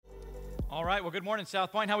All right, well, good morning, South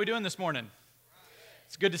Point. How are we doing this morning?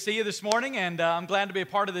 It's good to see you this morning, and I'm glad to be a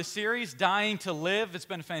part of this series, Dying to Live. It's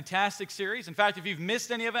been a fantastic series. In fact, if you've missed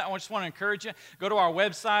any of it, I just want to encourage you, go to our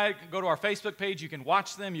website, go to our Facebook page. You can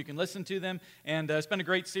watch them, you can listen to them, and it's been a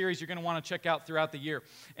great series you're going to want to check out throughout the year.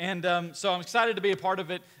 And so I'm excited to be a part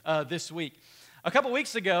of it this week. Several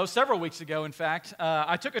weeks ago, in fact,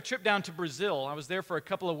 I took a trip down to Brazil. I was there for a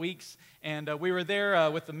couple of weeks, and we were there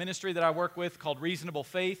with the ministry that I work with called Reasonable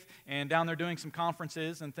Faith, and down there doing some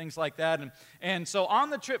conferences and things like that. And so on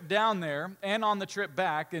the trip down there and on the trip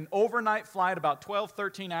back, an overnight flight, about 12,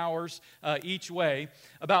 13 hours each way,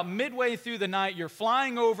 about midway through the night, you're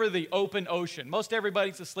flying over the open ocean. Most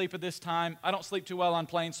everybody's asleep at this time. I don't sleep too well on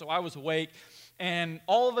planes, so I was awake. And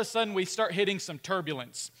all of a sudden, we start hitting some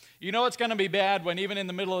turbulence. You know it's going to be bad when even in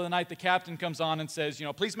the middle of the night, the captain comes on and says,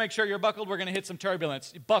 please make sure you're buckled. We're going to hit some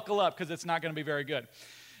turbulence. Buckle up because it's not going to be very good.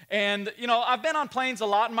 And, I've been on planes a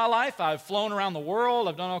lot in my life. I've flown around the world.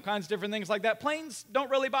 I've done all kinds of different things like that. Planes don't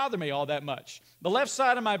really bother me all that much. The left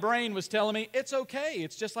side of my brain was telling me, it's okay.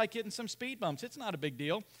 It's just like hitting some speed bumps. It's not a big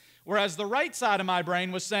deal. Whereas the right side of my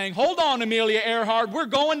brain was saying, hold on, Amelia Earhart. We're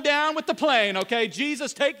going down with the plane, okay?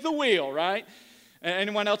 Jesus, take the wheel, right?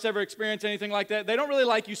 Anyone else ever experienced anything like that? They don't really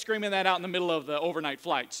like you screaming that out in the middle of the overnight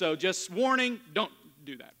flight. So just warning, don't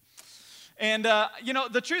do that. And,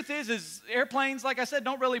 the truth is airplanes, like I said,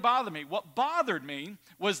 don't really bother me. What bothered me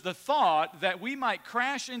was the thought that we might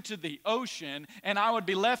crash into the ocean and I would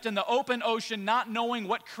be left in the open ocean not knowing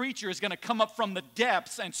what creature is going to come up from the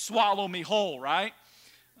depths and swallow me whole, right?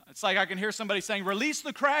 It's like I can hear somebody saying, release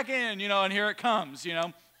the Kraken, and here it comes,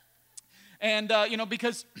 And,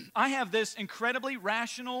 because I have this incredibly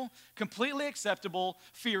rational, completely acceptable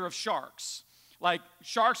fear of sharks. Like,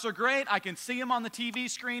 sharks are great. I can see them on the TV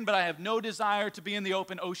screen, but I have no desire to be in the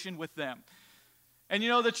open ocean with them. And,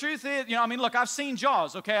 the truth is, look, I've seen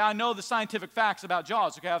Jaws, okay? I know the scientific facts about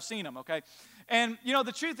Jaws, okay? I've seen them, okay? And,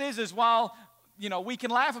 the truth is while, we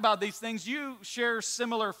can laugh about these things, you share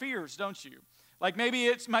similar fears, don't you? Like maybe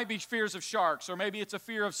it might be fears of sharks, or maybe it's a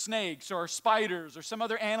fear of snakes or spiders or some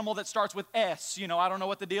other animal that starts with S. I don't know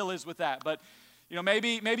what the deal is with that, but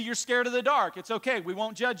maybe you're scared of the dark. It's okay. We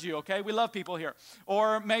won't judge you, okay? We love people here.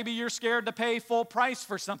 Or maybe you're scared to pay full price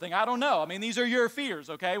for something. I don't know. These are your fears,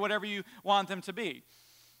 okay? Whatever you want them to be.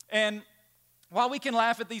 And while we can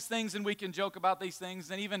laugh at these things and we can joke about these things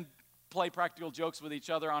and even play practical jokes with each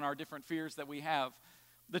other on our different fears that we have,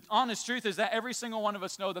 the honest truth is that every single one of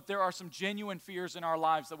us know that there are some genuine fears in our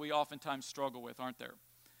lives that we oftentimes struggle with, aren't there?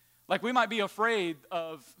 Like we might be afraid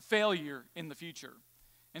of failure in the future.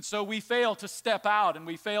 And so we fail to step out and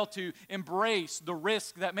we fail to embrace the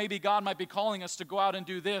risk that maybe God might be calling us to go out and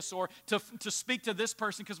do this or to speak to this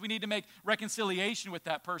person because we need to make reconciliation with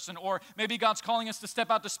that person. Or maybe God's calling us to step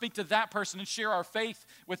out to speak to that person and share our faith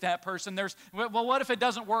with that person. What if it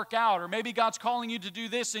doesn't work out? Or maybe God's calling you to do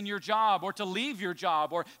this in your job or to leave your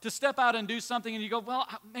job or to step out and do something and you go, well,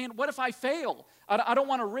 man, what if I fail? I don't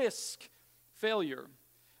want to risk failure.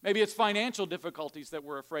 Maybe it's financial difficulties that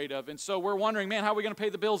we're afraid of. And so we're wondering, man, how are we going to pay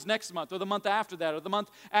the bills next month or the month after that or the month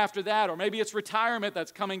after that? Or maybe it's retirement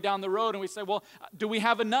that's coming down the road. And we say, well, do we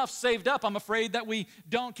have enough saved up? I'm afraid that we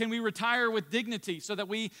don't. Can we retire with dignity so that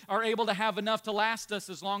we are able to have enough to last us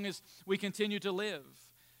as long as we continue to live?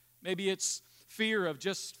 Maybe it's fear of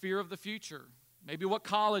the future. Maybe what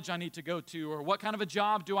college I need to go to or what kind of a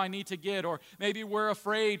job do I need to get? Or maybe we're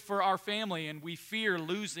afraid for our family and we fear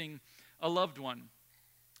losing a loved one.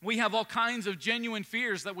 We have all kinds of genuine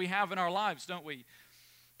fears that we have in our lives, don't we?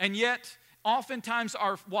 And yet, oftentimes,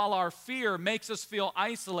 while our fear makes us feel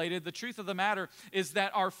isolated, the truth of the matter is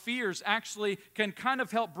that our fears actually can kind of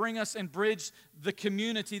help bring us and bridge the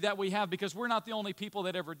community that we have because we're not the only people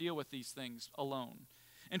that ever deal with these things alone.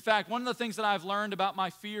 In fact, one of the things that I've learned about my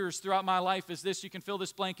fears throughout my life is this. You can fill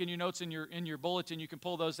this blank in your notes in your bulletin. You can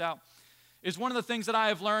pull those out. Is one of the things that I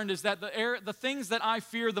have learned is that the things that I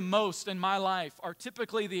fear the most in my life are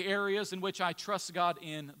typically the areas in which I trust God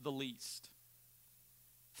in the least.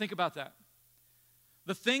 Think about that.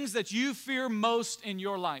 The things that you fear most in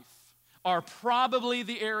your life are probably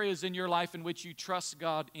the areas in your life in which you trust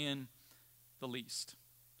God in the least.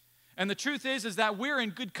 And the truth is that we're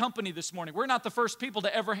in good company this morning. We're not the first people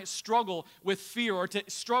to ever struggle with fear or to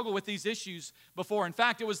struggle with these issues before. In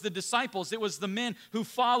fact, it was the disciples. It was the men who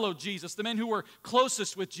followed Jesus, the men who were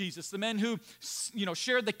closest with Jesus, the men who,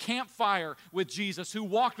 shared the campfire with Jesus, who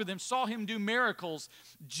walked with him, saw him do miracles.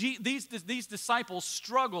 These disciples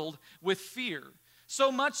struggled with fear.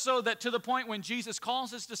 So much so that to the point when Jesus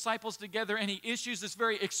calls his disciples together and he issues this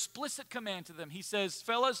very explicit command to them. He says,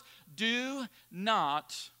 fellas, do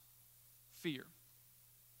not fear.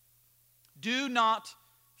 Do not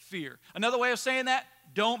fear. Another way of saying that,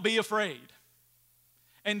 don't be afraid.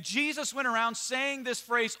 And Jesus went around saying this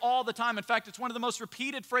phrase all the time. In fact, it's one of the most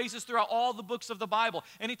repeated phrases throughout all the books of the Bible.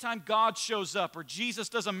 Anytime God shows up or Jesus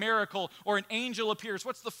does a miracle or an angel appears,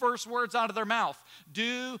 what's the first words out of their mouth?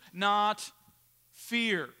 Do not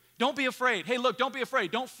fear. Don't be afraid. Hey, look, don't be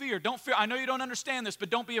afraid. Don't fear. Don't fear. I know you don't understand this,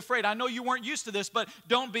 but don't be afraid. I know you weren't used to this, but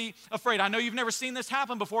don't be afraid. I know you've never seen this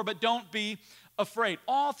happen before, but don't be afraid.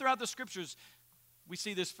 All throughout the scriptures, we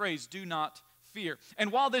see this phrase, do not fear.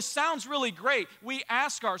 And while this sounds really great, we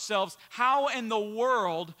ask ourselves, how in the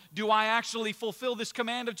world do I actually fulfill this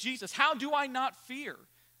command of Jesus? How do I not fear?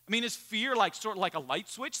 I mean, is fear sort of like a light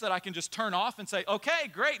switch that I can just turn off and say, okay,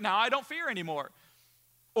 great, now I don't fear anymore?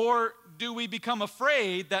 Or do we become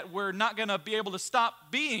afraid that we're not going to be able to stop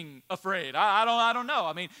being afraid? I don't know.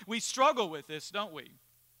 I mean, we struggle with this, don't we?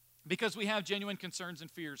 Because we have genuine concerns and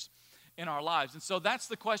fears in our lives. And so that's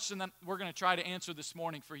the question that we're going to try to answer this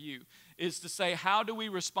morning for you, is to say, how do we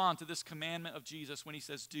respond to this commandment of Jesus when he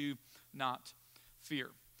says, do not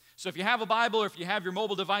fear? So if you have a Bible or if you have your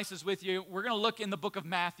mobile devices with you, we're going to look in the book of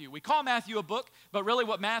Matthew. We call Matthew a book, but really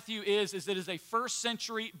what Matthew is it is a first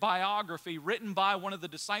century biography written by one of the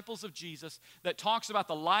disciples of Jesus that talks about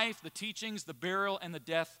the life, the teachings, the burial, and the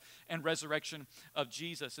death and resurrection of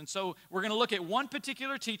Jesus. And so we're going to look at one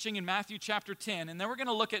particular teaching in Matthew chapter 10, and then we're going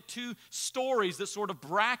to look at two stories that sort of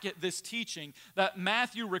bracket this teaching that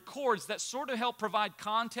Matthew records that sort of help provide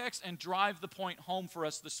context and drive the point home for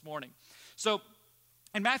us this morning. So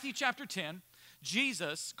in Matthew chapter 10,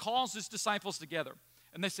 Jesus calls his disciples together.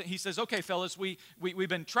 And he says, okay, fellas, we've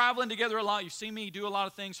been traveling together a lot. You've seen me do a lot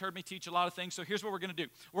of things, heard me teach a lot of things. So here's what we're going to do.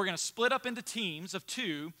 We're going to split up into teams of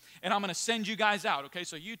 2, and I'm going to send you guys out. Okay,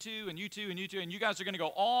 so you two, and you two, and you two, and you guys are going to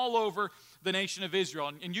go all over the nation of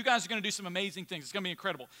Israel. And you guys are going to do some amazing things. It's going to be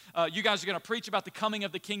incredible. You guys are going to preach about the coming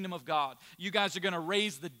of the kingdom of God. You guys are going to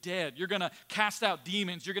raise the dead. You're going to cast out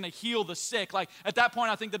demons. You're going to heal the sick. Like, at that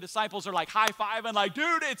point, I think the disciples are like high-fiving, like,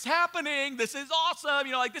 dude, it's happening. This is awesome.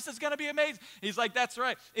 You know, like, this is going to be amazing. He's like, that's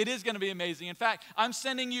right. It is going to be amazing. In fact, I'm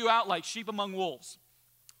sending you out like sheep among wolves.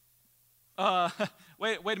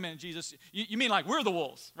 Wait a minute, Jesus. You mean like we're the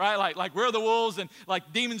wolves, right? Like we're the wolves and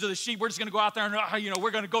like demons are the sheep. We're just going to go out there and, we're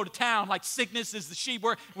going to go to town. Like sickness is the sheep.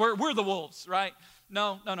 We're the wolves, right?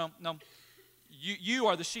 No. You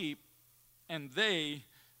are the sheep and they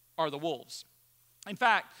are the wolves. In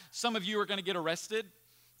fact, some of you are going to get arrested.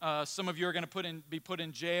 Some of you are going to be put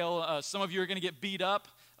in jail. Some of you are going to get beat up.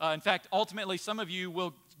 In fact, ultimately, some of you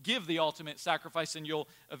will give the ultimate sacrifice and you'll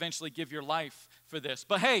eventually give your life for this.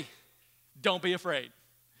 But hey, don't be afraid.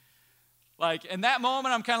 Like, in that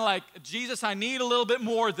moment, I'm kind of like, Jesus, I need a little bit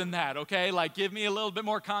more than that, okay? Like, give me a little bit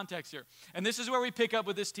more context here. And this is where we pick up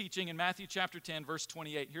with this teaching in Matthew chapter 10, verse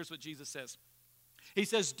 28. Here's what Jesus says. He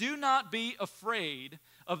says, do not be afraid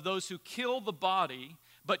of those who kill the body,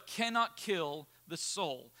 but cannot kill the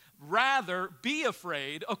soul. Rather, be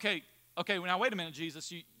afraid. Okay, now wait a minute,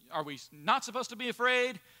 Jesus. Are we not supposed to be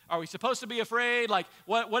afraid? Are we supposed to be afraid? Like,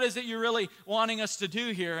 what is it you're really wanting us to do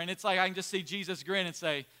here? And it's like I can just see Jesus grin and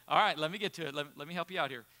say, all right, let me get to it. Let me help you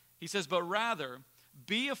out here. He says, but rather,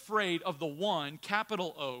 be afraid of the one,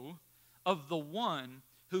 capital O, of the one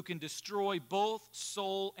who can destroy both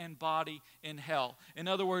soul and body in hell. In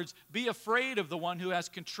other words, be afraid of the one who has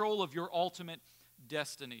control of your ultimate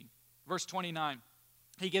destiny. Verse 29.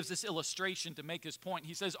 He gives this illustration to make his point.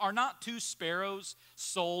 He says, are not 2 sparrows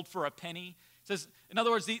sold for a penny? He says, in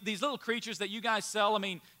other words, these little creatures that you guys sell, I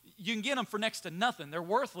mean, you can get them for next to nothing. They're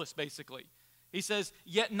worthless, basically. He says,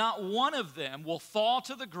 yet not one of them will fall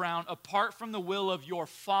to the ground apart from the will of your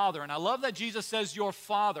Father. And I love that Jesus says your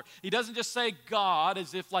Father. He doesn't just say God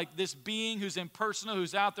as if like this being who's impersonal,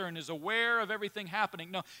 who's out there and is aware of everything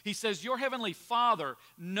happening. No, he says your heavenly Father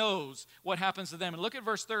knows what happens to them. And look at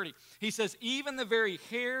verse 30. He says, even the very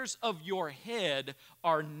hairs of your head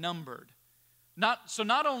are numbered.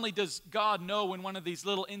 Not only does God know when one of these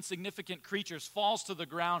little insignificant creatures falls to the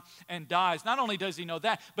ground and dies, not only does he know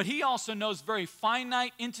that, but he also knows very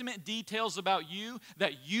finite, intimate details about you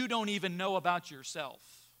that you don't even know about yourself.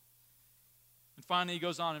 And finally, he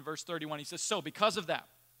goes on in verse 31. He says, so because of that,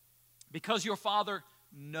 because your Father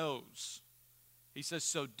knows, he says,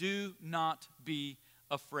 so do not be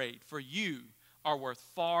afraid, for you are worth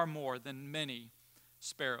far more than many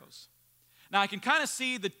sparrows. Now, I can kind of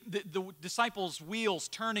see the disciples' wheels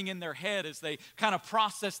turning in their head as they kind of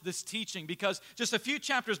process this teaching, because just a few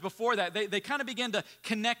chapters before that, they kind of begin to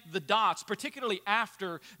connect the dots, particularly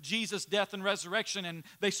after Jesus' death and resurrection, and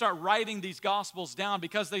they start writing these Gospels down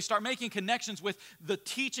because they start making connections with the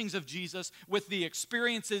teachings of Jesus, with the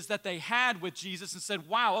experiences that they had with Jesus, and said,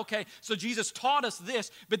 wow, okay, so Jesus taught us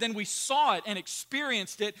this, but then we saw it and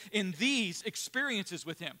experienced it in these experiences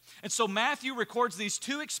with him. And so Matthew records these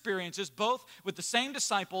two experiences, both with the same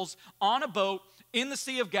disciples on a boat in the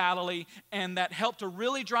Sea of Galilee, and that helped to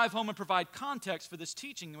really drive home and provide context for this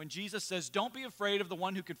teaching when Jesus says, don't be afraid of the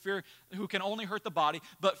one who can only hurt the body,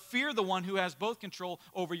 but fear the one who has both control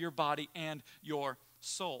over your body and your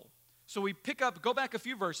soul. So we go back a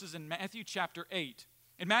few verses in Matthew chapter 8.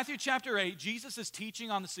 In Matthew chapter 8, Jesus is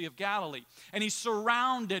teaching on the Sea of Galilee, and he's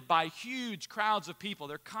surrounded by huge crowds of people.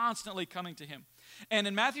 They're constantly coming to him. And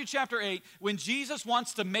in Matthew chapter 8, when Jesus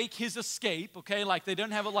wants to make his escape, okay, like they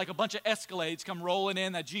don't have like a bunch of Escalades come rolling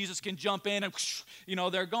in that Jesus can jump in and,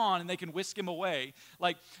 they're gone and they can whisk him away.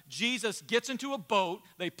 Like Jesus gets into a boat,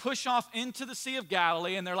 they push off into the Sea of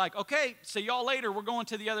Galilee, and they're like, okay, see y'all later, we're going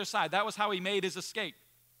to the other side. That was how he made his escape.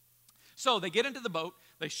 So they get into the boat,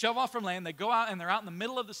 they shove off from land, they go out, and they're out in the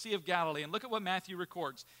middle of the Sea of Galilee. And look at what Matthew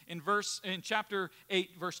records in chapter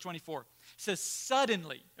 8, verse 24. It says,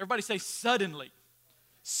 suddenly, everybody say suddenly.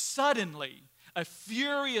 Suddenly, a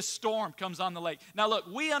furious storm comes on the lake. Now look,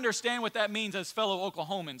 we understand what that means as fellow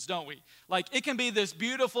Oklahomans, don't we? Like it can be this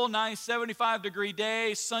beautiful, nice 75-degree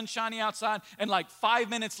day, sun shining outside, and like 5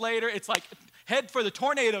 minutes later, it's like head for the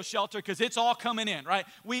tornado shelter because it's all coming in, right?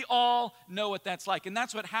 We all know what that's like. And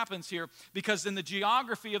that's what happens here, because in the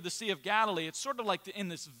geography of the Sea of Galilee, it's sort of like in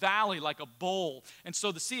this valley, like a bowl. And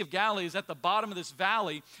so the Sea of Galilee is at the bottom of this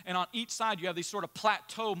valley, and on each side you have these sort of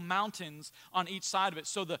plateau mountains on each side of it.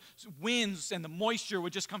 So the winds and the moisture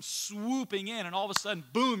would just come swooping in, and all of a sudden,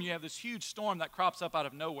 boom, you have this huge storm that crops up out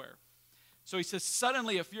of nowhere. So he says,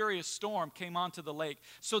 suddenly a furious storm came onto the lake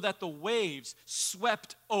so that the waves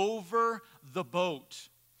swept over the boat.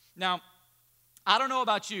 Now, I don't know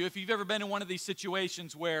about you, if you've ever been in one of these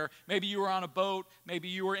situations where maybe you were on a boat, maybe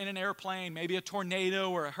you were in an airplane, maybe a tornado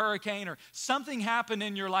or a hurricane or something happened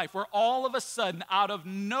in your life where all of a sudden, out of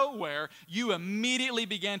nowhere, you immediately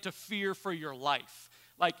began to fear for your life.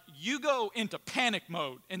 Like, you go into panic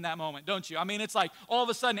mode in that moment, don't you? I mean, it's like all of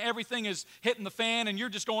a sudden everything is hitting the fan and you're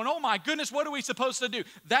just going, oh my goodness, what are we supposed to do?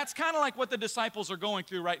 That's kind of like what the disciples are going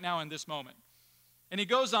through right now in this moment. And he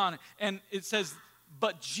goes on and it says,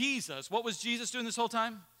 but Jesus, what was Jesus doing this whole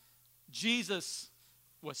time? Jesus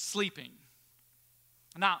was sleeping.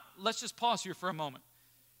 Now, let's just pause here for a moment,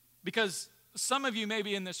 because some of you may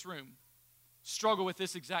be in this room struggle with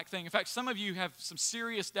this exact thing. In fact, some of you have some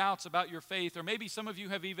serious doubts about your faith, or maybe some of you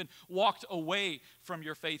have even walked away from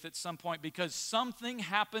your faith at some point because something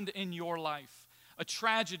happened in your life. A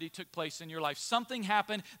tragedy took place in your life. Something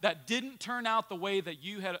happened that didn't turn out the way that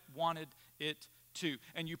you had wanted it to.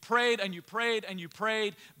 And you prayed and you prayed and you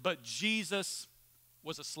prayed, but Jesus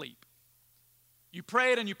was asleep. You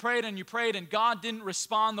prayed and you prayed and you prayed, and God didn't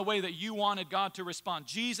respond the way that you wanted God to respond.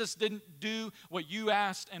 Jesus didn't do what you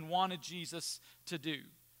asked and wanted Jesus to do.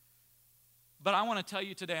 But I want to tell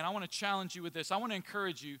you today, and I want to challenge you with this. I want to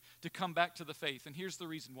encourage you to come back to the faith, and here's the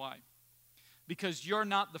reason why. Because you're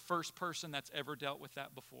not the first person that's ever dealt with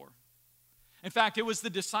that before. In fact, it was the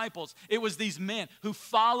disciples. It was these men who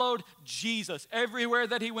followed Jesus everywhere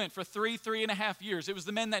that he went for 3.5 years. It was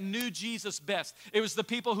the men that knew Jesus best. It was the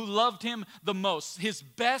people who loved him the most, his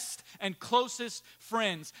best and closest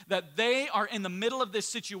friends, that they are in the middle of this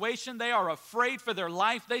situation. They are afraid for their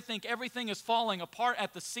life. They think everything is falling apart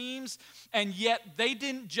at the seams, and yet they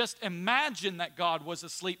didn't just imagine that God was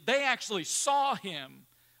asleep. They actually saw him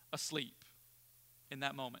asleep in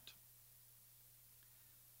that moment.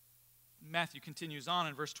 Matthew continues on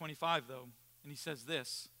in verse 25, though, and he says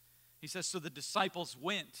this. He says, so the disciples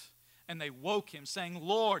went and they woke him, saying,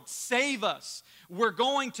 Lord, save us. We're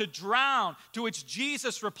going to drown. To which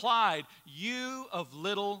Jesus replied, you of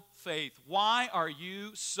little faith, why are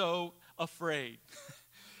you so afraid?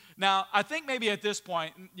 Now, I think maybe at this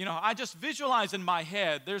point, I just visualize in my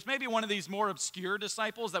head, there's maybe one of these more obscure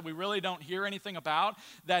disciples that we really don't hear anything about,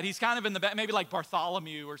 that he's kind of in the back, maybe like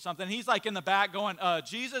Bartholomew or something. He's like in the back going,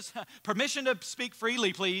 Jesus, permission to speak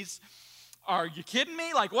freely, please. Are you kidding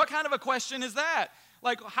me? Like, what kind of a question is that?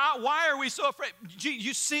 Like, why are we so afraid?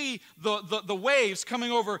 You see the waves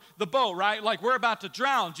coming over the boat, right? Like, we're about to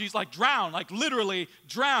drown. Jesus, like, drown, like literally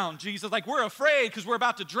drown. Jesus, like, we're afraid because we're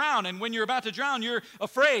about to drown. And when you're about to drown, you're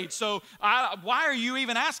afraid. So why are you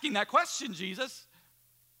even asking that question, Jesus?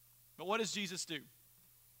 But what does Jesus do? It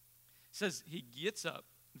says he gets up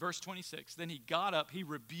Verse 26, then he got up, he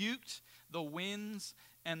rebuked the winds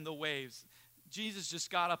and the waves. Jesus just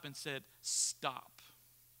got up and said, stop.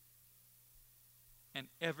 And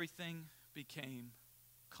everything became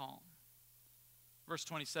calm. Verse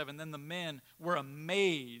 27, then the men were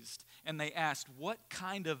amazed and they asked, what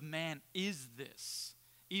kind of man is this?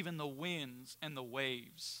 Even the winds and the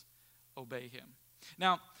waves obey him.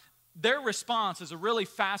 Now, their response is a really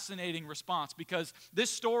fascinating response because this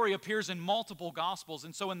story appears in multiple Gospels.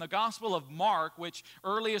 And so in the Gospel of Mark, which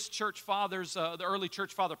earliest church fathers, the early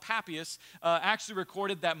church father Papias, actually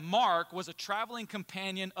recorded that Mark was a traveling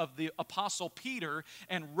companion of the Apostle Peter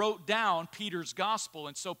and wrote down Peter's Gospel.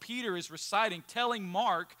 And so Peter is reciting, telling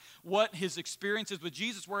Mark what his experiences with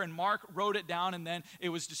Jesus were, and Mark wrote it down, and then it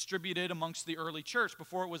was distributed amongst the early church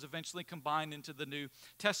before it was eventually combined into the New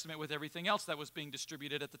Testament with everything else that was being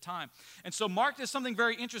distributed at the time. And so Mark does something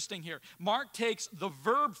very interesting here. Mark takes the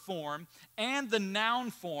verb form and the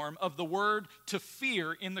noun form of the word to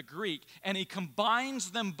fear in the Greek, and he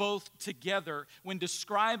combines them both together when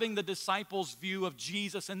describing the disciples' view of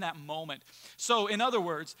Jesus in that moment. So in other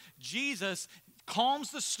words, Jesus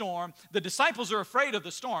calms the storm. The disciples are afraid of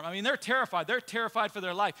the storm. I mean, they're terrified. They're terrified for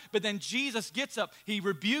their life. But then Jesus gets up. He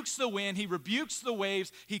rebukes the wind. He rebukes the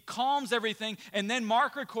waves. He calms everything. And then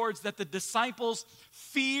Mark records that the disciples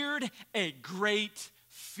feared a great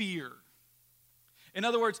fear. In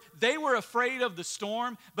other words, they were afraid of the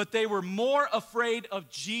storm, but they were more afraid of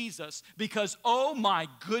Jesus because, oh my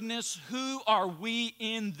goodness, who are we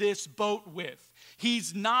in this boat with?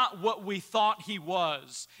 He's not what we thought he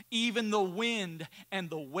was. Even the wind and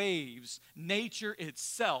the waves, nature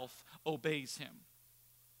itself obeys him.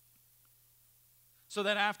 So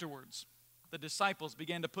that afterwards, the disciples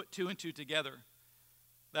began to put two and two together.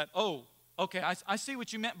 That, oh, okay, I see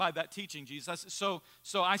what you meant by that teaching, Jesus.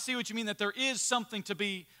 So I see what you mean, that there is something to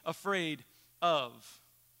be afraid of.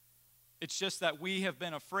 It's just that we have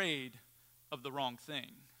been afraid of the wrong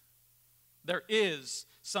thing. There is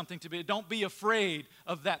something to be. Don't be afraid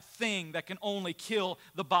of that thing that can only kill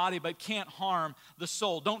the body but can't harm the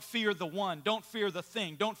soul. Don't fear the one. Don't fear the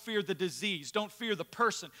thing. Don't fear the disease. Don't fear the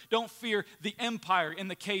person. Don't fear the empire in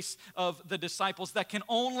the case of the disciples that can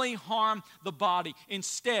only harm the body.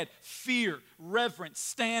 Instead, fear, reverence,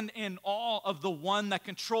 stand in awe of the one that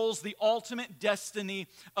controls the ultimate destiny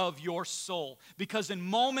of your soul. Because in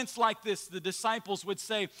moments like this, the disciples would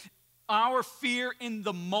say, our fear in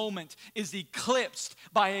the moment is eclipsed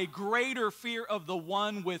by a greater fear of the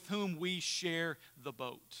one with whom we share the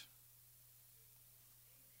boat.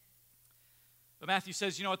 But Matthew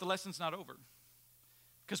says, you know what, the lesson's not over.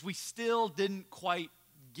 Because we still didn't quite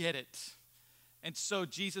get it. And so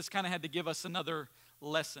Jesus kind of had to give us another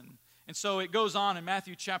lesson. And so it goes on in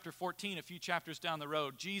Matthew chapter 14, a few chapters down the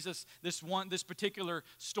road. Jesus, this particular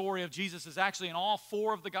story of Jesus is actually in all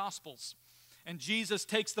four of the Gospels. And Jesus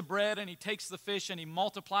takes the bread and he takes the fish and he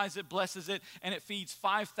multiplies it, blesses it, and it feeds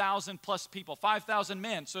 5,000 plus people, 5,000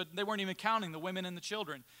 men. So they weren't even counting the women and the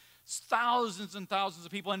children. Thousands and thousands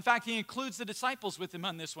of people. In fact, he includes the disciples with him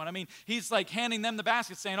on this one. I mean, he's like handing them the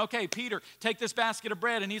basket saying, okay, Peter, take this basket of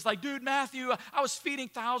bread. And he's like, dude, Matthew, I was feeding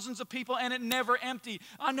thousands of people and it never emptied.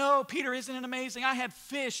 I know, Peter, isn't it amazing? I had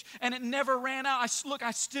fish and it never ran out.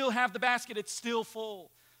 I still have the basket. It's still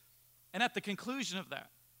full. And at the conclusion of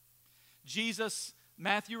that,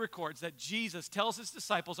 Matthew records that Jesus tells his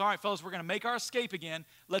disciples, all right, fellas, we're going to make our escape again.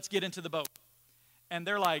 Let's get into the boat. And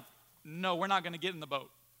they're like, no, we're not going to get in the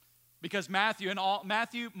boat. Because Matthew,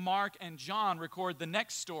 Mark, and John record the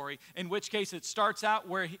next story, in which case it starts out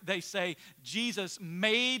where they say Jesus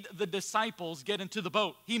made the disciples get into the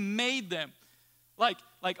boat. He made them.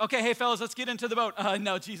 Like, okay, hey, fellas, let's get into the boat.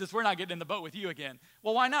 No, Jesus, we're not getting in the boat with you again.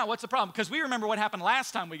 Well, why not? What's the problem? Because we remember what happened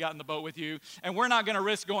last time we got in the boat with you, and we're not going to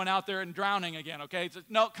risk going out there and drowning again, okay?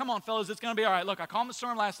 No, come on, fellas, it's going to be all right. Look, I calmed the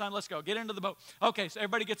storm last time. Let's go. Get into the boat. Okay, so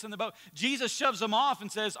everybody gets in the boat. Jesus shoves them off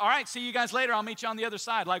and says, all right, see you guys later. I'll meet you on the other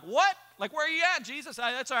side. Like, what? Like, where are you at, Jesus?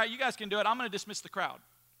 That's all right. You guys can do it. I'm going to dismiss the crowd.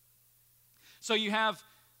 So you have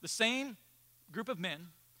the same group of men.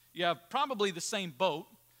 You have probably the same boat.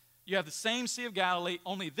 You have the same Sea of Galilee,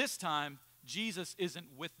 only this time, Jesus isn't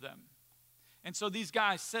with them. And so these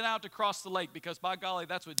guys set out to cross the lake because, by golly,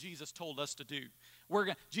 that's what Jesus told us to do.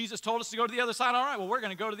 Jesus told us to go to the other side. All right, well, we're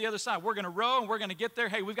going to go to the other side. We're going to row, and we're going to get there.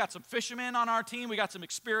 Hey, we've got some fishermen on our team. We got some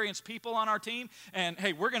experienced people on our team. And,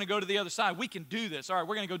 hey, we're going to go to the other side. We can do this. All right,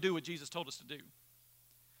 we're going to go do what Jesus told us to do.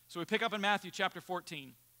 So we pick up in Matthew chapter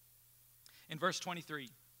 14, in verse 23.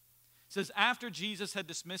 It says, after Jesus had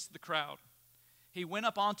dismissed the crowd, he went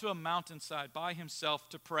up onto a mountainside by himself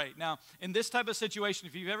to pray. Now, in this type of situation,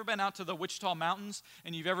 if you've ever been out to the Wichita Mountains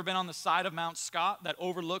and you've ever been on the side of Mount Scott that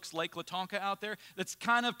overlooks Lake Latonka out there, that's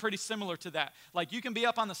kind of pretty similar to that. Like, you can be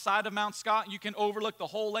up on the side of Mount Scott, you can overlook the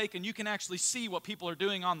whole lake, and you can actually see what people are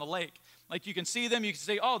doing on the lake. Like, you can see them, you can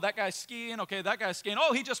say, oh, that guy's skiing, okay, that guy's skiing,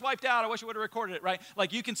 oh, he just wiped out, I wish I would have recorded it, right?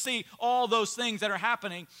 Like, you can see all those things that are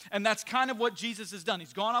happening, and that's kind of what Jesus has done.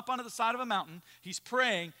 He's gone up onto the side of a mountain, he's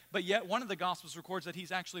praying, but yet one of the Gospels records that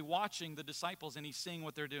he's actually watching the disciples and he's seeing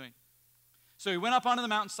what they're doing. So he went up onto the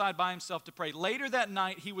mountainside by himself to pray. Later that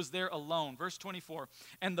night, he was there alone. Verse 24,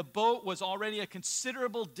 and the boat was already a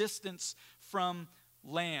considerable distance from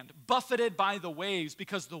land, buffeted by the waves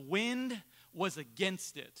because the wind was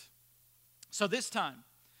against it. So this time,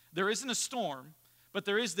 there isn't a storm, but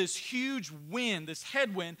there is this huge wind, this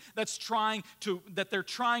headwind that they're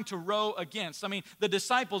trying to row against. I mean, the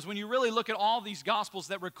disciples, when you really look at all these Gospels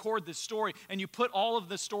that record this story and you put all of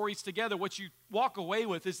the stories together, what you walk away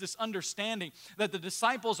with is this understanding that the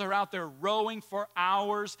disciples are out there rowing for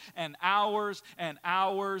hours and hours and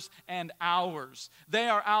hours and hours. They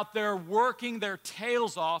are out there working their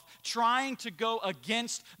tails off, trying to go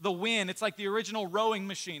against the wind. It's like the original rowing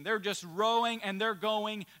machine. They're just rowing and they're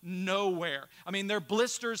going nowhere. I mean, their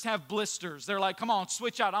blisters have blisters. They're like, come on,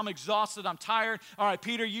 switch out. I'm exhausted. I'm tired. All right,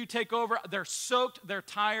 Peter, you take over. They're soaked. They're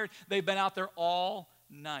tired. They've been out there all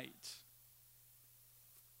night.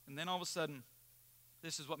 And then all of a sudden,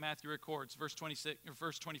 this is what Matthew records, verse 26 or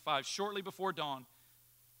verse 25. Shortly before dawn,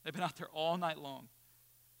 they've been out there all night long.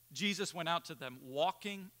 Jesus went out to them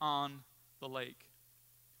walking on the lake.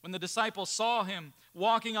 When the disciples saw him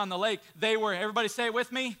walking on the lake, they were, everybody say it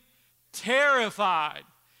with me, terrified.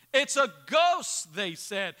 It's a ghost, they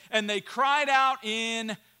said, and they cried out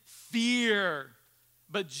in fear.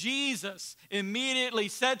 But Jesus immediately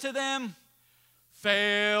said to them,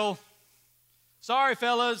 fail. Sorry,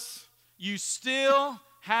 fellas, you still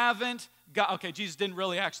haven't got, okay, Jesus didn't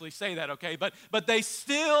really actually say that, okay, but they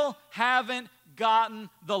still haven't gotten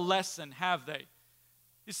the lesson, have they?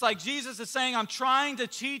 It's like Jesus is saying, I'm trying to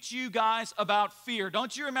teach you guys about fear.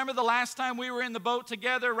 Don't you remember the last time we were in the boat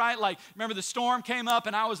together, right? Like, remember the storm came up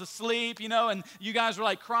and I was asleep, and you guys were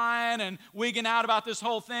like crying and wigging out about this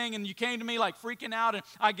whole thing, and you came to me like freaking out, and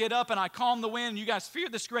I get up and I calm the wind, and you guys fear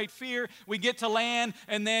this great fear. We get to land,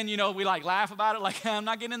 and then, we like laugh about it, like, I'm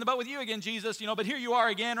not getting in the boat with you again, Jesus, but here you are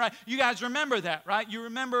again, right? You guys remember that, right? You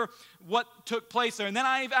remember what took place there. And then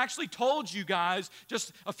I've actually told you guys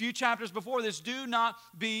just a few chapters before this, do not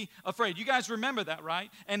be afraid. You guys remember that,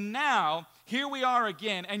 right? And now, here we are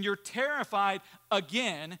again, and you're terrified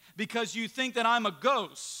again because you think that I'm a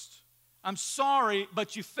ghost. I'm sorry,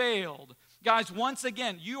 but you failed. Guys, once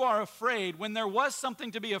again, you are afraid when there was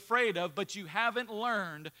something to be afraid of, but you haven't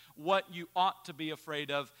learned what you ought to be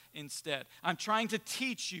afraid of instead. I'm trying to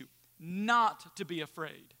teach you not to be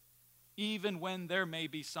afraid, even when there may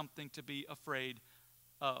be something to be afraid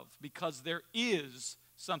of, because there is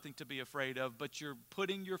something to be afraid of, but you're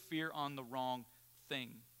putting your fear on the wrong thing.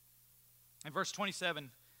 In verse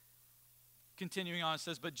 27, continuing on, it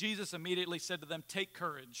says, but Jesus immediately said to them, take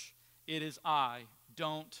courage, it is I,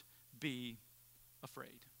 don't be afraid.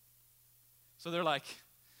 So they're like,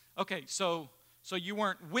 okay, so you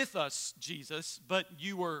weren't with us, Jesus, but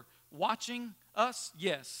you were watching us?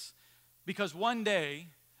 Yes, because one day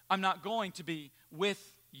I'm not going to be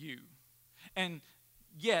with you, and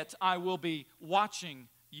yet I will be watching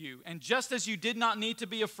you. And just as you did not need to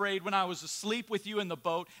be afraid when I was asleep with you in the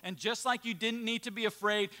boat, and just like you didn't need to be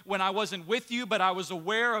afraid when I wasn't with you, but I was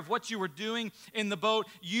aware of what you were doing in the boat,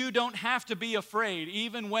 you don't have to be afraid,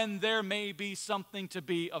 even when there may be something to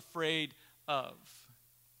be afraid of.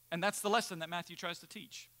 And that's the lesson that Matthew tries to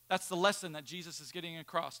teach. That's the lesson that Jesus is getting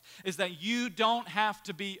across, is that you don't have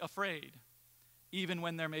to be afraid, even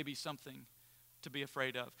when there may be something to be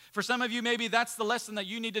afraid of. For some of you, maybe that's the lesson that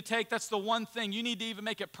you need to take. That's the one thing. You need to even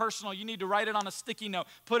make it personal. You need to write it on a sticky note.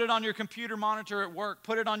 Put it on your computer monitor at work.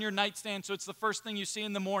 Put it on your nightstand so it's the first thing you see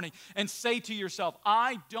in the morning. And say to yourself,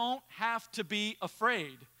 I don't have to be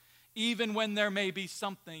afraid, even when there may be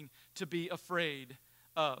something to be afraid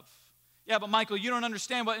of. Yeah, but Michael, you don't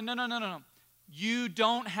understand what... No. You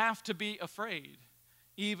don't have to be afraid,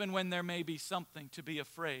 even when there may be something to be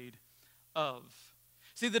afraid of.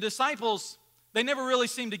 See, the disciples, they never really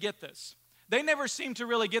seem to get this. They never seem to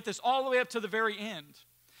really get this all the way up to the very end.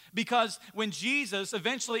 Because when Jesus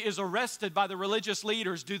eventually is arrested by the religious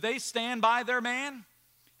leaders, do they stand by their man?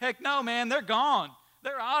 Heck no, man, they're gone.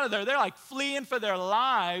 They're out of there. They're like fleeing for their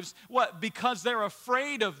lives. What? Because they're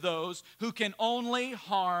afraid of those who can only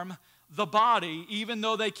harm the body, even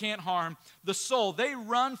though they can't harm the soul. They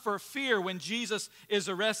run for fear when Jesus is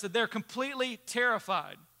arrested. They're completely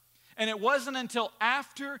terrified. And it wasn't until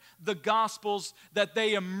after the Gospels that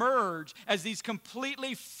they emerge as these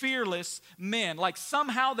completely fearless men. Like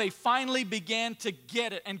somehow they finally began to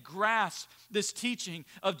get it and grasp this teaching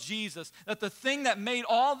of Jesus. That the thing that made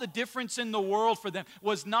all the difference in the world for them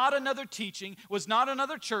was not another teaching, was not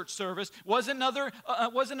another church service, wasn't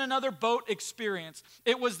another boat experience.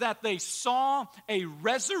 It was that they saw a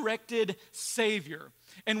resurrected Savior.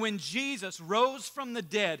 And when Jesus rose from the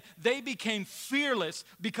dead, they became fearless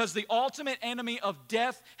because the ultimate enemy of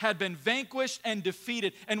death had been vanquished and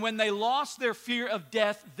defeated. And when they lost their fear of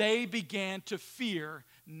death, they began to fear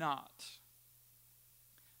not.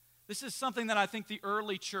 This is something that I think the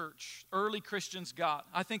early church, early Christians got.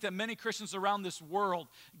 I think that many Christians around this world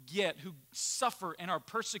get, who suffer and are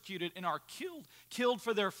persecuted and are killed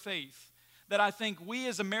for their faith. That I think we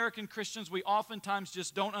as American Christians, we oftentimes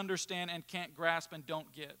just don't understand and can't grasp and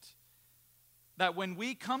don't get. That when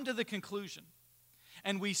we come to the conclusion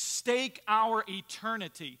and we stake our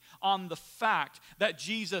eternity on the fact that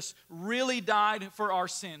Jesus really died for our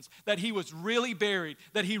sins, that he was really buried,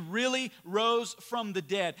 that he really rose from the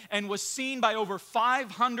dead and was seen by over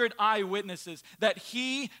 500 eyewitnesses, that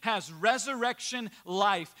he has resurrection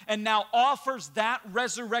life and now offers that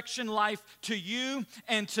resurrection life to you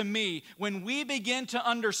and to me. When we begin to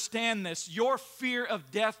understand this, your fear of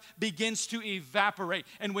death begins to evaporate.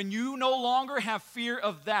 And when you no longer have fear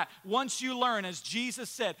of that, once you learn, as Jesus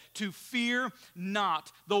said, to fear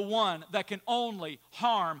not the one that can only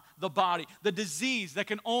harm the body, the disease that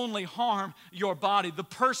can only harm your body, the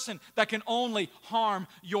person that can only harm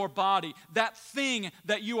your body, that thing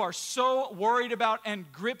that you are so worried about and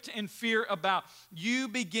gripped in fear about, you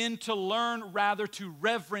begin to learn rather to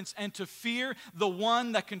reverence and to fear the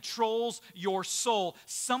one that controls your soul.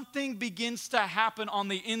 Something begins to happen on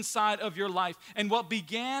the inside of your life, and what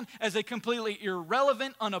began as a completely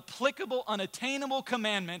irrelevant, unapplicable, unattainable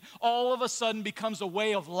commandment all of a sudden becomes a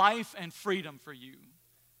way of life and freedom for you.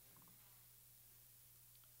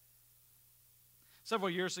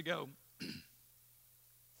 Several years ago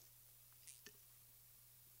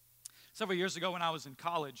when I was in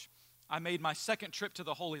college, I made my second trip to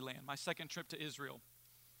the Holy Land, my second trip to Israel.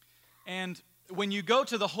 And when you go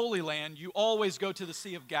to the Holy Land, you always go to the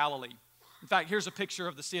Sea of Galilee. In fact, here's a picture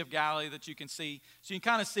of the Sea of Galilee that you can see. So you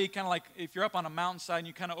can kind of see, kind of like if you're up on a mountainside and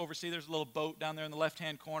you kind of oversee, there's a little boat down there in the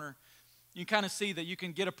left-hand corner. You can kind of see that you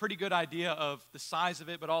can get a pretty good idea of the size of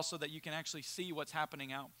it, but also that you can actually see what's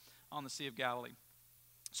happening out on the Sea of Galilee.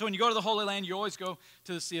 So when you go to the Holy Land, you always go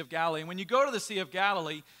to the Sea of Galilee. And when you go to the Sea of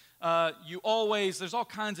Galilee, there's all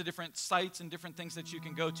kinds of different sites and different things that you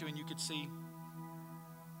can go to and you could see.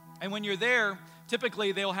 And when you're there,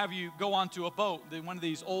 typically they'll have you go onto a boat, one of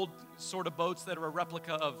these old sort of boats that are a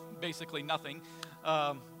replica of basically nothing,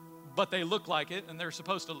 but they look like it, and they're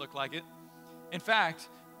supposed to look like it. In fact,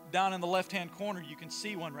 down in the left-hand corner, you can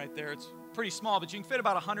see one right there. It's pretty small, but you can fit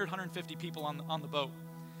about 100, 150 people on the boat.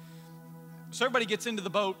 So everybody gets into the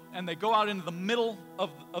boat, and they go out into the middle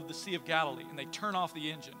of the Sea of Galilee, and they turn off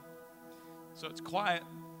the engine. So it's quiet,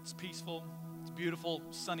 it's peaceful, it's a beautiful,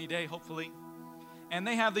 sunny day, hopefully. And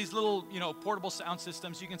they have these little, portable sound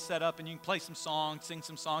systems you can set up, and you can play some songs, sing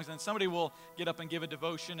some songs, and then somebody will get up and give a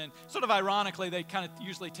devotion. And sort of ironically, they kind of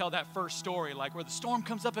usually tell that first story, like where the storm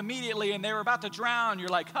comes up immediately and they were about to drown. You're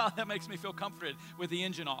like, oh, that makes me feel comforted with the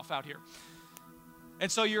engine off out here. And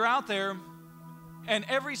so you're out there, and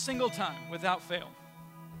every single time, without fail,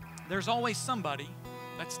 there's always somebody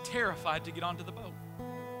that's terrified to get onto the boat.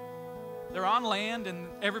 They're on land, and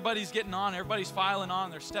everybody's getting on, everybody's filing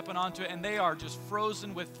on, they're stepping onto it, and they are just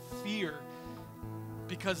frozen with fear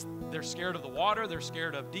because they're scared of the water, they're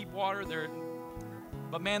scared of deep water,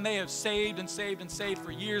 but man, they have saved and saved and saved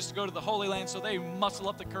for years to go to the Holy Land, so they muscle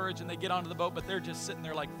up the courage and they get onto the boat, but they're just sitting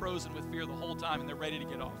there like frozen with fear the whole time, and they're ready to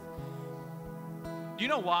get off. Do you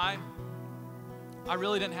know why I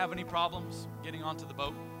really didn't have any problems getting onto the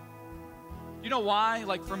boat? You know why?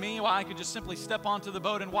 Like for me, why I could just simply step onto the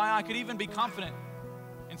boat, and why I could even be confident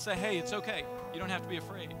and say, hey, it's okay. You don't have to be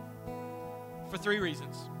afraid. For 3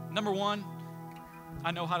 reasons. Number 1,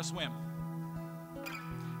 I know how to swim.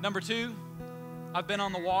 Number 2, I've been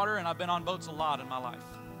on the water and I've been on boats a lot in my life.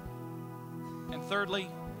 And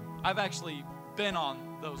thirdly, I've actually been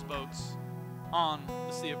on those boats on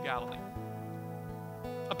the Sea of Galilee.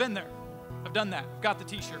 I've been there. I've done that. I've got the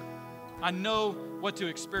t-shirt. I know what to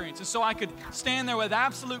experience. And so I could stand there with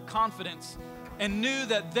absolute confidence and knew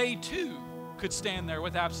that they too could stand there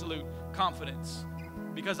with absolute confidence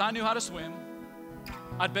because I knew how to swim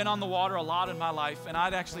I'd been on the water a lot in my life, and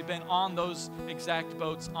I'd actually been on those exact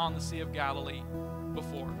boats on the Sea of Galilee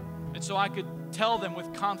before. And so I could tell them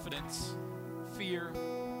with confidence, fear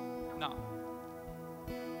not.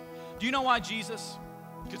 Do you know why Jesus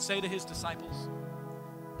could say to his disciples,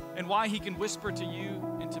 and why he can whisper to you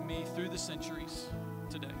and to me through the centuries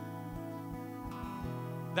today,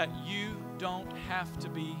 that you don't have to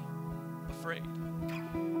be afraid?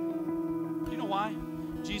 Do you know why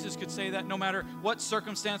Jesus could say that? No matter what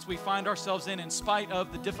circumstance we find ourselves in spite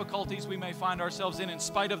of the difficulties we may find ourselves in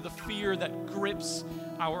spite of the fear that grips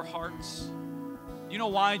our hearts. You know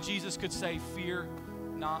why Jesus could say, fear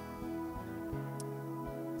not?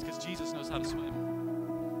 It's because Jesus knows how to swim.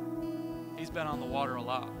 He's been on the water a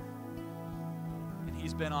lot. And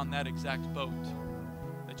he's been on that exact boat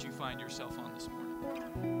that you find yourself on this morning.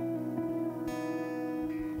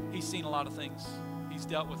 He's seen a lot of things. He's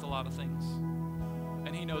dealt with a lot of things.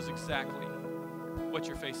 And he knows exactly what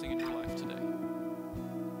you're facing in your life today.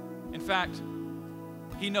 In fact,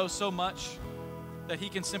 he knows so much that he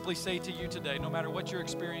can simply say to you today, no matter what your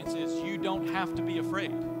experience is, you don't have to be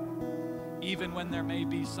afraid, even when there may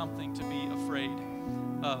be something to be afraid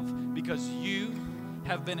of, because you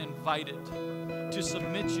have been invited to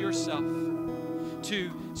submit yourself,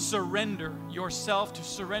 to surrender yourself, to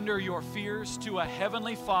surrender your fears to a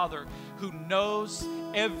heavenly Father who knows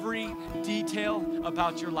every detail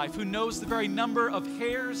about your life, who knows the very number of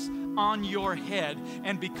hairs on your head.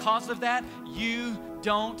 And because of that, you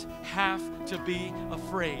don't have to be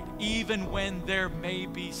afraid, even when there may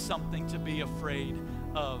be something to be afraid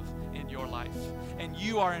of in your life. And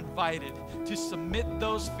you are invited to submit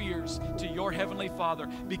those fears to your Heavenly Father,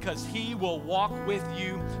 because He will walk with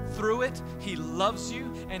you through it. He loves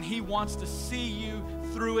you, and He wants to see you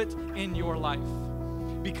through it in your life.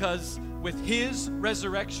 Because with His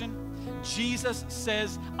resurrection, Jesus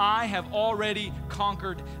says, I have already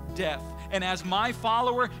conquered death. And as my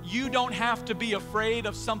follower, you don't have to be afraid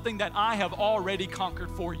of something that I have already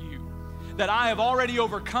conquered for you, that I have already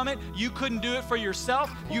overcome it. You couldn't do it for yourself.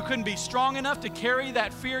 You couldn't be strong enough to carry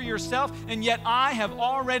that fear yourself, and yet I have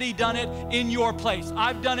already done it in your place.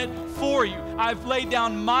 I've done it for you. I've laid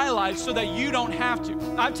down my life so that you don't have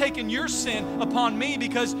to. I've taken your sin upon me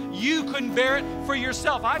because you couldn't bear it for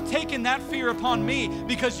yourself. I've taken that fear upon me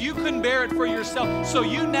because you couldn't bear it for yourself. So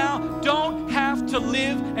you now don't have to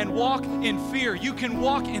live and walk in fear. You can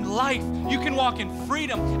walk in life. You can walk in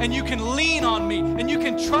freedom, and you can lean on me, and you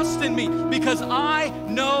can trust in me, because I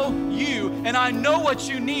know you, and I know what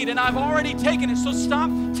you need, and I've already taken it. So stop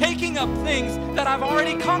taking up things that I've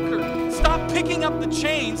already conquered. Stop picking up the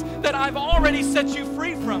chains that I've already set you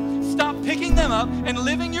free from. Stop picking them up and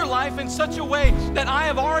living your life in such a way that I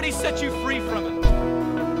have already set you free from it.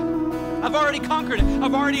 I've already conquered it.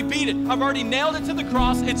 I've already beat it. I've already nailed it to the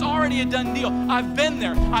cross. It's already a done deal. I've been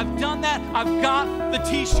there. I've done that. I've got the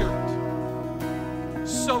t-shirt.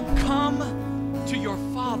 So come to your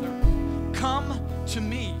Father. Come to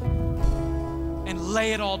me and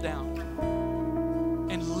lay it all down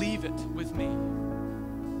and leave it with me.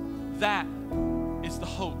 That is the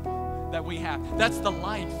hope that we have. That's the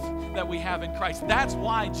life that we have in Christ. That's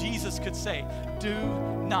why Jesus could say, do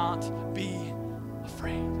not be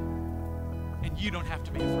afraid. And you don't have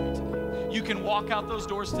to be afraid today. You can walk out those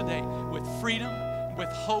doors today with freedom, with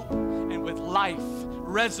hope, and with life,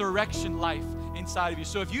 resurrection life inside of you.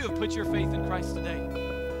 So if you have put your faith in Christ today,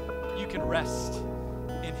 you can rest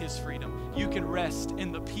in His freedom. You can rest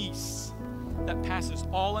in the peace that passes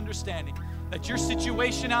all understanding, that your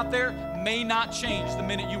situation out there may not change the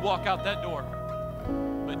minute you walk out that door.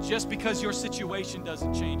 But just because your situation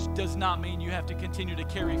doesn't change does not mean you have to continue to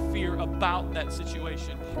carry fear about that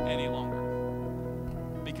situation any longer,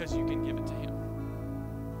 because you can give it to Him.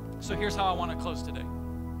 So here's how I want to close today.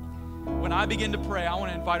 When I begin to pray, I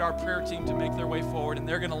want to invite our prayer team to make their way forward, and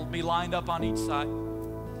they're going to be lined up on each side.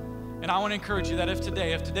 And I want to encourage you that if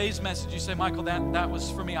today's message, you say, Michael, that was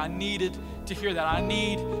for me. I needed to hear that. I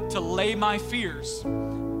need to lay my fears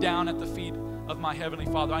down at the feet of my Heavenly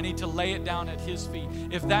Father. I need to lay it down at His feet.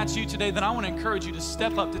 If that's you today, then I want to encourage you to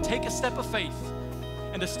step up, to take a step of faith,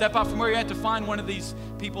 and to step out from where you're at, to find one of these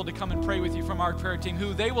people to come and pray with you from our prayer team,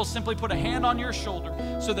 who they will simply put a hand on your shoulder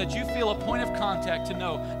so that you feel a point of contact to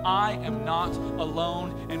know, I am not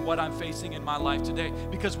alone in what I'm facing in my life today.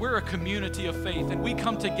 Because we're a community of faith, and we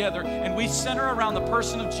come together and we center around the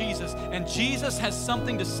person of Jesus, and Jesus has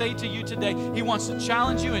something to say to you today. He wants to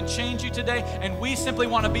challenge you and change you today, and we simply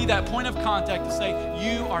want to be that point of contact to say,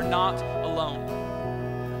 you are not alone.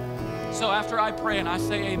 So after I pray and I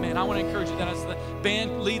say amen, I want to encourage you that as the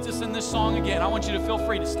band leads us in this song again, I want you to feel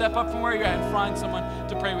free to step up from where you're at and find someone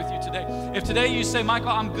to pray with you today. If today you say, Michael,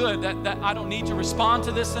 I'm good, that I don't need to respond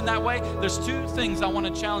to this in that way, there's two things I want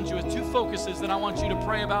to challenge you with, two focuses that I want you to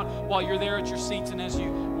pray about while you're there at your seats and as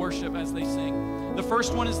you worship, as they sing. The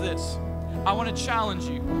first one is this. I want to challenge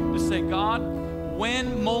you to say, God,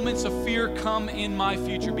 when moments of fear come in my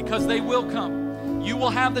future, because they will come, you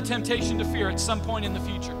will have the temptation to fear at some point in the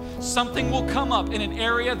future. Something will come up in an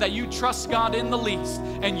area that you trust God in the least,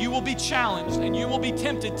 and you will be challenged and you will be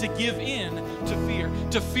tempted to give in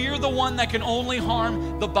to fear the one that can only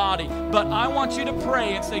harm the body. But I want you to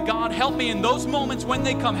pray and say, God, help me in those moments when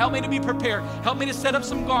they come. Help me to be prepared. Help me to set up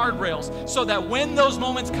some guardrails so that when those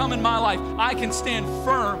moments come in my life, I can stand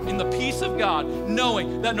firm in the peace of God,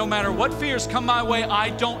 knowing that no matter what fears come my way, I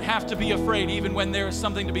don't have to be afraid, even when there is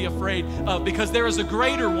something to be afraid of, because there is a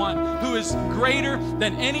greater one who is greater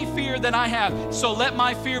than any fear that I have. So let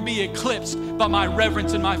my fear be eclipsed by my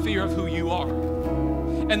reverence and my fear of who you are.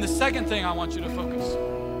 And the second thing I want you to focus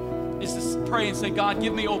is to pray and say, God,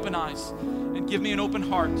 give me open eyes and give me an open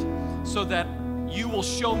heart so that you will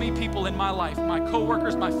show me people in my life, my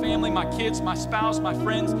coworkers, my family, my kids, my spouse, my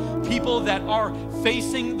friends, people that are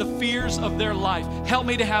facing the fears of their life. Help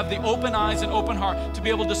me to have the open eyes and open heart to be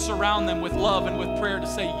able to surround them with love and with prayer, to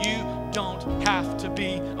say, you don't have to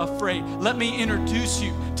be afraid. Let me introduce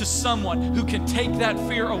you to someone who can take that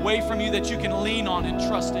fear away from you, that you can lean on and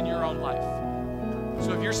trust in your own life.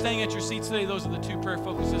 So if you're staying at your seats today, those are the two prayer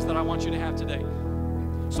focuses that I want you to have today.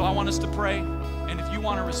 So I want us to pray, and if you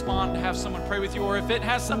want to respond, to have someone pray with you, or if it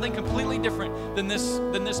has something completely different than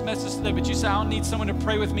this message today, but you say, I need someone to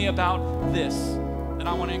pray with me about this, then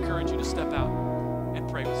I want to encourage you to step out and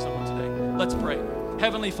pray with someone today. Let's pray.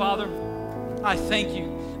 Heavenly Father, I thank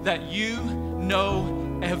you that you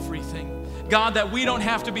know everything. God, that we don't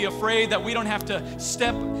have to be afraid, that we don't have to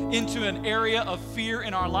step into an area of fear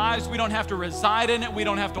in our lives. We don't have to reside in it. We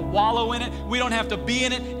don't have to wallow in it. We don't have to be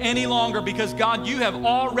in it any longer, because God, you have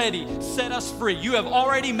already set us free. You have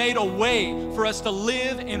already made a way for us to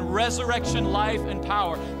live in resurrection life and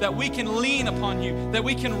power, that we can lean upon you, that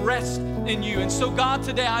we can rest in you. And so God,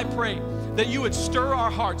 today I pray that you would stir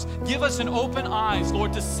our hearts. Give us an open eyes,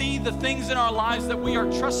 Lord, to see the things in our lives that we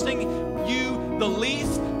are trusting you the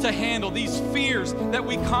least to handle, these fears that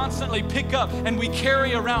we constantly pick up and we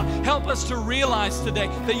carry around. Help us to realize today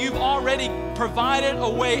that you've already provided a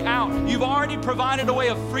way out. You've already provided a way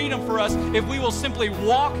of freedom for us if we will simply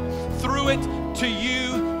walk through it to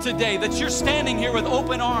you today, that you're standing here with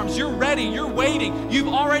open arms. You're ready. You're waiting. You've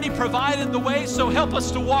already provided the way, so help us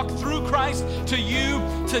to walk through Christ to you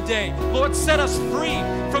today. Lord, set us free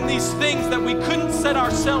from these things that we couldn't set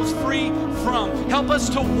ourselves free from. Help us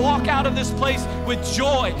to walk out of this place with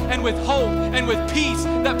joy and with hope and with peace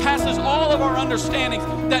that passes all of our understandings,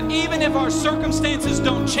 that even if our circumstances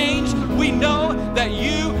don't change, we know that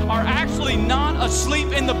you are actually not asleep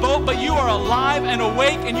in the boat, but you are alive and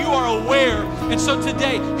awake and you are aware. And so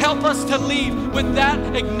today, help us to leave with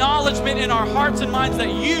that acknowledgement in our hearts and minds that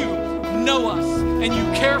you know us and you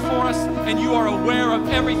care for us and you are aware of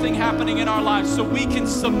everything happening in our lives, so we can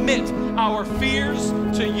submit our fears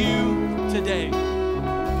to you today.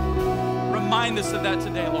 Remind us of that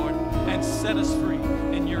today, Lord, and set us free.